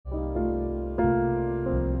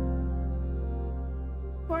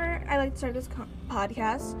like to start this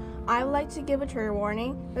podcast, I would like to give a trigger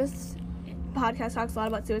warning. This podcast talks a lot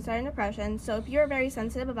about suicide and depression, so if you're very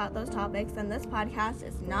sensitive about those topics, then this podcast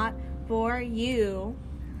is not for you.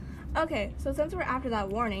 Okay, so since we're after that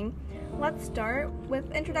warning, let's start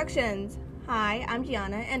with introductions. Hi, I'm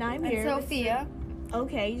Gianna, and I'm here with Sophia.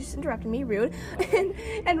 Okay, you just interrupted me, rude.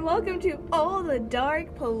 and welcome to All the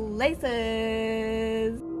Dark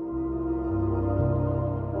Places.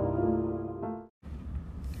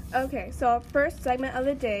 Okay, so our first segment of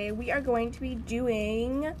the day, we are going to be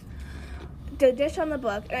doing the dish on the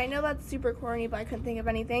book. And I know that's super corny, but I couldn't think of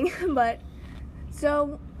anything. But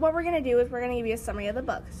so what we're going to do is we're going to give you a summary of the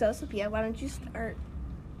book. So Sophia, why don't you start?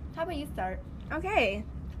 How about you start? Okay.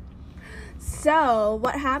 So,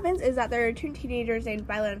 what happens is that there are two teenagers named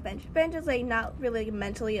Violet and Finch. Finch is, not really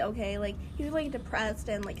mentally okay. He's, depressed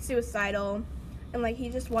and, suicidal. And, he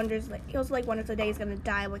just wonders, he also, wonders the day he's gonna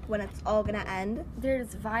die, when it's all gonna end.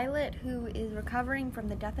 There's Violet, who is recovering from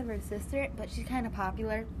the death of her sister, but she's kind of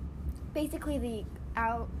popular. Basically, the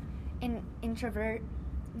introvert,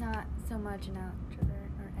 not so much an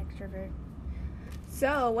outrovert or extrovert.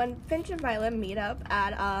 So, when Finch and Violet meet up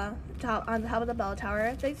at on the top of the bell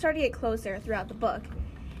tower, they start to get closer throughout the book.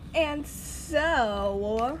 And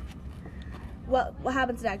so, what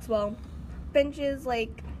happens next? Well, Finch's,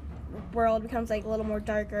 world becomes, a little more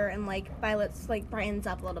darker, and, Violet's, brightens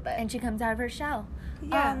up a little bit. And she comes out of her shell.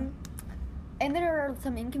 Yeah. And there are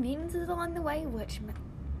some inconveniences along the way, which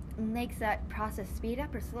makes that process speed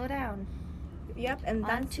up or slow down. Yep, and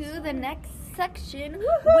that's... On to the next section.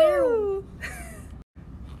 Woohoo!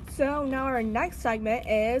 So now our next segment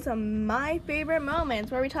is My Favorite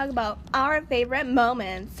Moments, where we talk about our favorite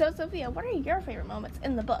moments. So Sophia, what are your favorite moments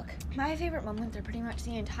in the book? My favorite moments are pretty much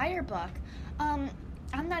the entire book.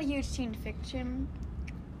 I'm not a huge teen fiction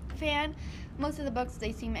fan. Most of the books,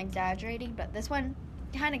 they seem exaggerating, but this one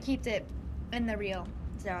kind of keeps it in the real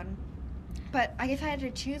zone. But if I had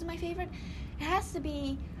to choose my favorite, it has to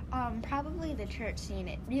be probably the church scene.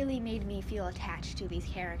 It really made me feel attached to these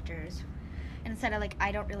characters. Instead of,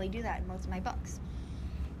 I don't really do that in most of my books.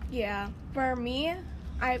 Yeah. For me,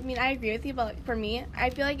 I agree with you, but for me,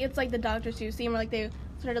 I feel like it's the Dr. Seuss scene where, they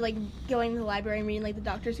started, going to the library and reading, the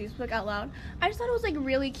Dr. Seuss book out loud. I just thought it was,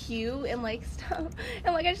 really cute and, stuff.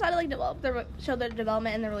 And, I just thought it, show the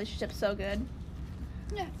development and the relationship so good.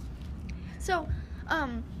 Yeah. So,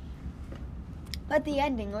 but the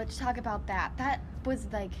ending, let's talk about that. That was,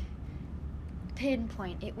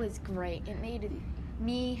 pinpoint. It was great. It made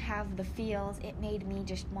me have the feels. It made me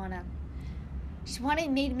it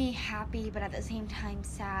made me happy, but at the same time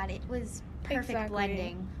sad. It was perfect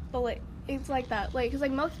blending. But it's like that, because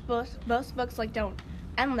most books don't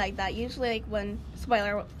end like that. Usually, when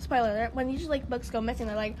spoiler alert, when usually books go missing,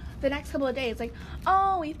 they're the next couple of days,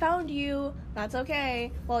 oh, we found you. That's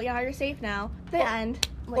okay. Well, yeah, you're safe now. The end.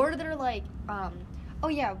 Or they're oh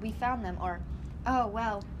yeah, we found them. Or, oh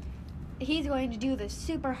well, he's going to do this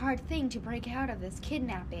super hard thing to break out of this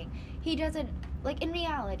kidnapping. He doesn't, in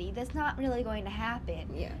reality, that's not really going to happen.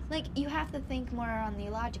 Yeah. You have to think more on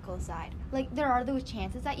the logical side. There are those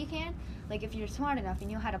chances that you can. If you're smart enough and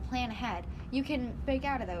you know how to plan ahead, you can break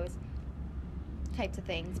out of those types of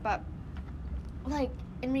things. But,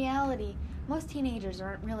 in reality, most teenagers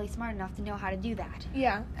aren't really smart enough to know how to do that.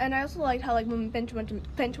 Yeah, and I also liked how, when Finch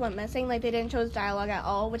went missing, they didn't show his dialogue at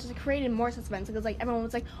all, which just created more suspense, because, everyone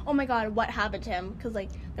was oh my god, what happened to him? Because, there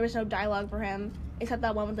was no dialogue for him, except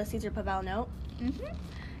that one with the Caesar Pavel note. Mm-hmm.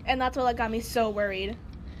 And that's what, got me so worried.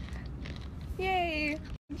 Yay!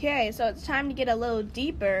 Okay, so it's time to get a little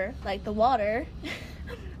deeper, the water.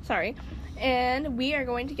 Sorry. And we are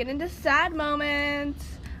going to get into sad moments.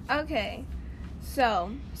 Okay, so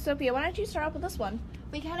Sophia, why don't you start off with this one?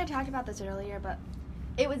 We kind of talked about this earlier, but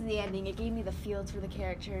it was the ending. It gave me the feels for the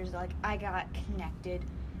characters. I got connected.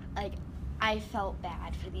 I felt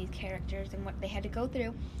bad for these characters and what they had to go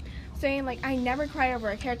through. Saying, I never cry over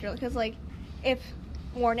a character, because, if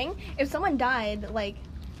someone died,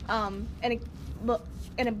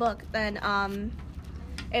 in a book, then,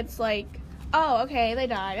 it's oh, okay, they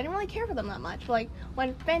died. I didn't really care for them that much. But,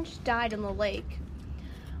 when Finch died in the lake,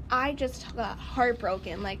 I just got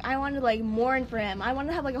heartbroken. I wanted to, mourn for him. I wanted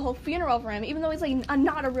to have, a whole funeral for him, even though he's,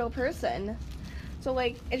 not a real person. So,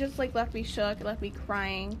 it just, left me shook. It left me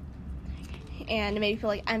crying. And it made me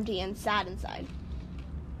feel, empty and sad inside.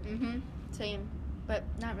 Mm-hmm. Same. But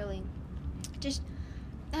not really. Just,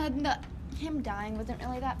 him dying wasn't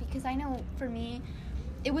really that, because I know, for me,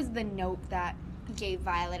 it was the note that he gave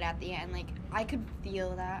Violet at the end. I could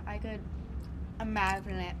feel that. I could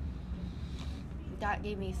imagine it. That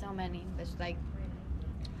gave me so many. Just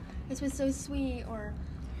this was so sweet, or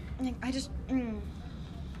I just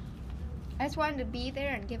I just wanted to be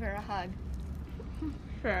there and give her a hug.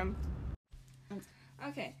 Sure.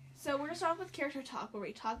 Okay, so we're going to start off with character talk, where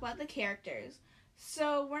we talk about the characters.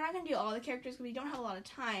 So we're not going to do all the characters because we don't have a lot of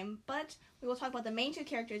time, but we will talk about the main two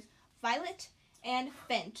characters, Violet and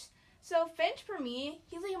Finch. So Finch, for me,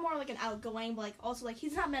 he's like more like an outgoing, but like also like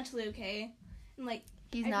he's not mentally okay, and like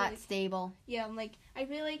He's not stable. Yeah, like I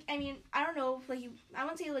feel like I don't know if like I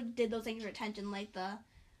wouldn't say like did those things for attention, like the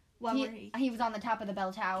one where he was on the top of the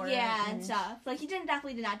bell tower. Yeah, and stuff. Like he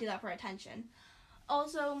definitely did not do that for attention.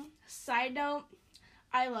 Also, side note,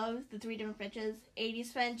 I love the three different Finches: 80s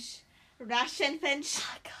Finch, Russian Finch.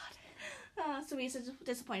 Oh God. So he's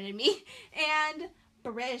disappointed in me, and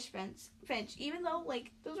British Finch. Even though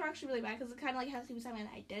like those are actually really bad because it kind of like has to be having an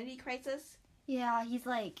identity crisis. Yeah, he's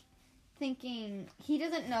like thinking he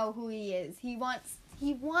doesn't know who he is. He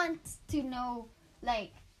wants to know,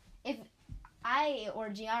 like, if I or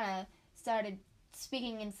Gianna started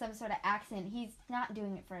speaking in some sort of accent, he's not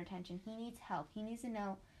doing it for attention. He needs help. He needs to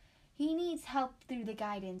know. He needs help through the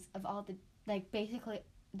guidance of all the, like, basically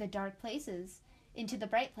the dark places into the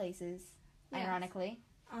bright places, yes. Ironically.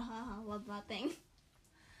 Love that thing.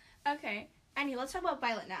 Okay, anyway, let's talk about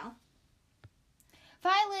Violet now.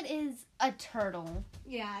 Violet is a turtle.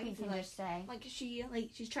 Yeah, I can just say. Like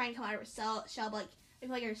she's trying to come out of her shell, but like I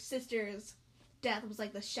feel like her sister's death was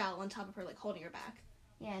like the shell on top of her, like holding her back.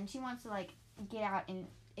 Yeah, and she wants to like get out and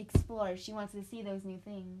explore. She wants to see those new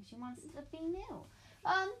things. She wants to be new.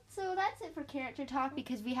 So that's it for character talk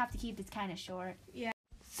because we have to keep this kind of short. Yeah.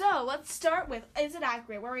 So let's start with is it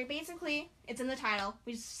accurate? Where we basically it's in the title.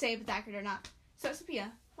 We just say if it's accurate or not. So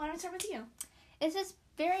Sophia, why don't we start with you? It's just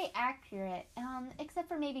very accurate, except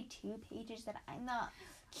for maybe 2 pages that I'm not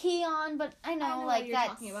key on, but I know like what you're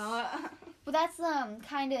talking about. But that's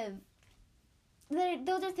kind of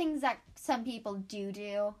those are things that some people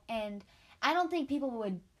do, and I don't think people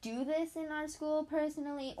would do this in our school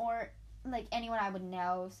personally, or like anyone I would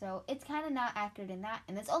know. So it's kind of not accurate in that,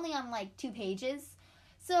 and it's only on like 2 pages.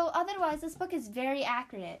 So otherwise, this book is very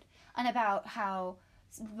accurate and about how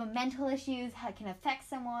mental issues can affect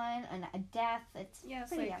someone and a death. It's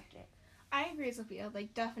pretty accurate. I agree with Sophia.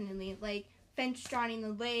 Like definitely, like Finch drowning in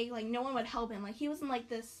the lake. Like no one would help him. Like he wasn't like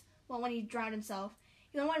this. Well, when he drowned himself,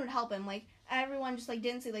 no one would help him. Like everyone just like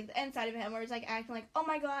didn't see like the inside of him, where he's like acting like, oh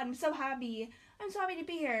my god, I'm so happy to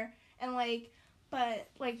be here, and like, but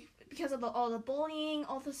like because of all the bullying,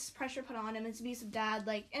 all this pressure put on him, his abusive dad,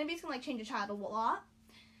 like, and it basically like changed a child a lot.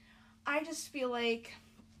 I just feel like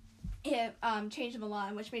it changed him a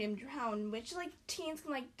lot, which made him drown, which, like, teens can,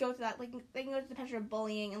 like, go through that, like, they can go through the pressure of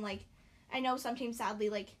bullying, and, like, I know some teens, sadly,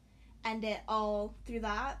 like, end it all through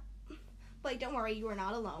that, but, like, don't worry, you are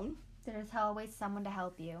not alone. There's always someone to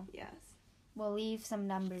help you. Yes. We'll leave some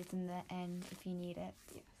numbers in the end if you need it.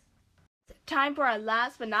 Yes. Time for our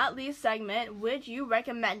last but not least segment, would you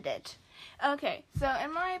recommend it? Okay, so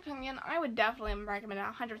in my opinion, I would definitely recommend it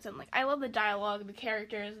 100%. Like, I love the dialogue, the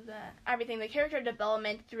characters, everything, the character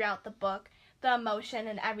development throughout the book, the emotion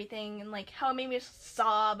and everything, and, like, how it made me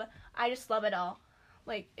sob. I just love it all.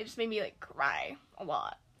 Like, it just made me, like, cry a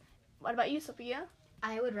lot. What about you, Sophia?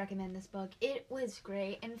 I would recommend this book. It was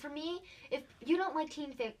great. And for me, if you don't like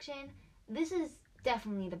teen fiction, this is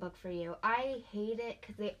definitely the book for you. I hate it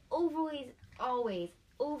because they always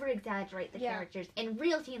over-exaggerate the characters. In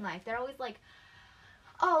real teen life, they're always like,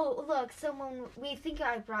 oh, look, we think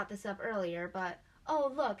I brought this up earlier, but,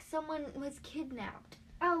 oh, look, someone was kidnapped.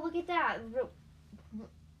 Oh, look at that.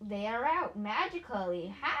 They are out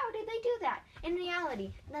magically. How did they do that? In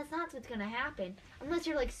reality, that's not what's going to happen, unless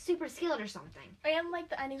you're, like, super skilled or something. And, like,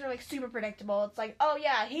 the endings are, like, super predictable. It's like, oh,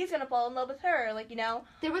 yeah, he's going to fall in love with her, like, you know?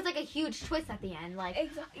 There was, like, a huge twist at the end. Like,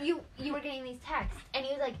 exactly. You were getting these texts, and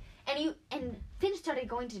he was like, and Finch started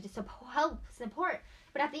going to help support,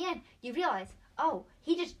 but at the end, you realize, oh,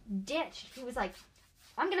 he just ditched. He was like,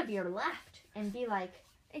 I'm going to be your left, and be like...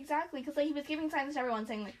 Exactly, because like he was giving signs to everyone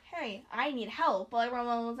saying like, hey, I need help. But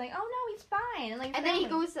everyone was like, oh no, he's fine. And then he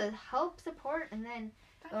goes to help support, and then,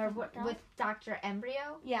 with Dr.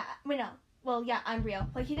 Embryo? Yeah, Embryo.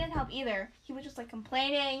 Like, he didn't help either. He was just like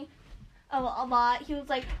complaining a lot. He was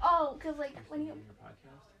like, oh, because like when he...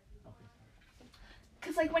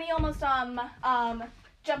 Because like when he almost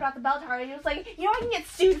jumped out the bell tower, he was like, you know, I can get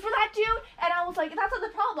sued for that, dude. And I was like, that's not the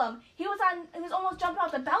problem. He was almost jumping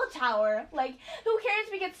out the bell tower. Like, who cares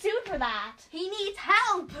if he gets sued for that? He needs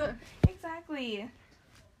help. Exactly.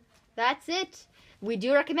 That's it. We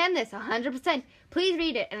do recommend this 100%. Please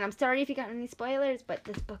read it. And I'm sorry if you got any spoilers, but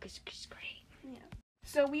this book is just great. Yeah.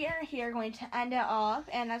 So we are here going to end it off,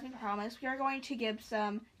 and as we promised, we are going to give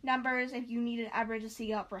some numbers if you need ever to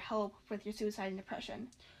seek out for help with your suicide and depression.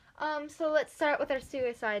 So let's start with our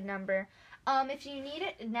suicide number. If you need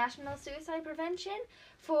it, National Suicide Prevention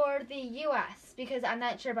for the U.S., because I'm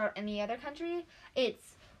not sure about any other country,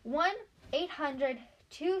 it's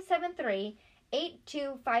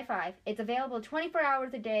 1-800-273-8255. It's available 24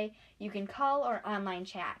 hours a day. You can call or online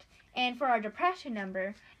chat. And for our depression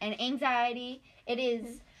number and anxiety, it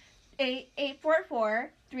is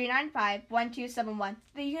 844-395-1271.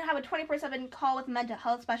 You can have a 24/7 call with mental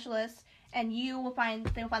health specialists, and they will find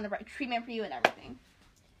the right treatment for you and everything.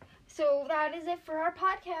 So that is it for our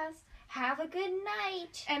podcast. Have a good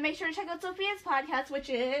night. And make sure to check out Sophia's podcast, which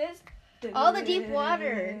is All the Deep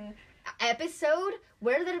Water episode,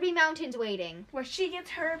 Where There Be Mountains Waiting, where she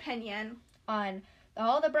gets her opinion on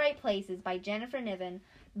All the Bright Places by Jennifer Niven.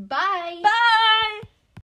 Bye. Bye.